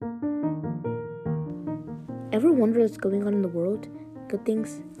Ever wonder what's going on in the world? Good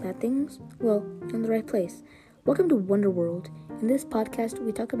things, bad things? Well, you're in the right place. Welcome to Wonder World. In this podcast,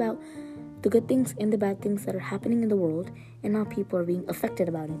 we talk about the good things and the bad things that are happening in the world and how people are being affected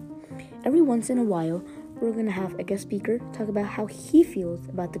about it. Every once in a while, we're going to have a guest speaker talk about how he feels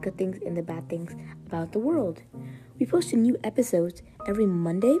about the good things and the bad things about the world. We post new episodes every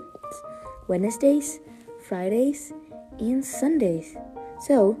Monday, Wednesdays, Fridays, and Sundays.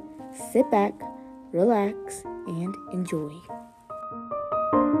 So, sit back, relax, and enjoy.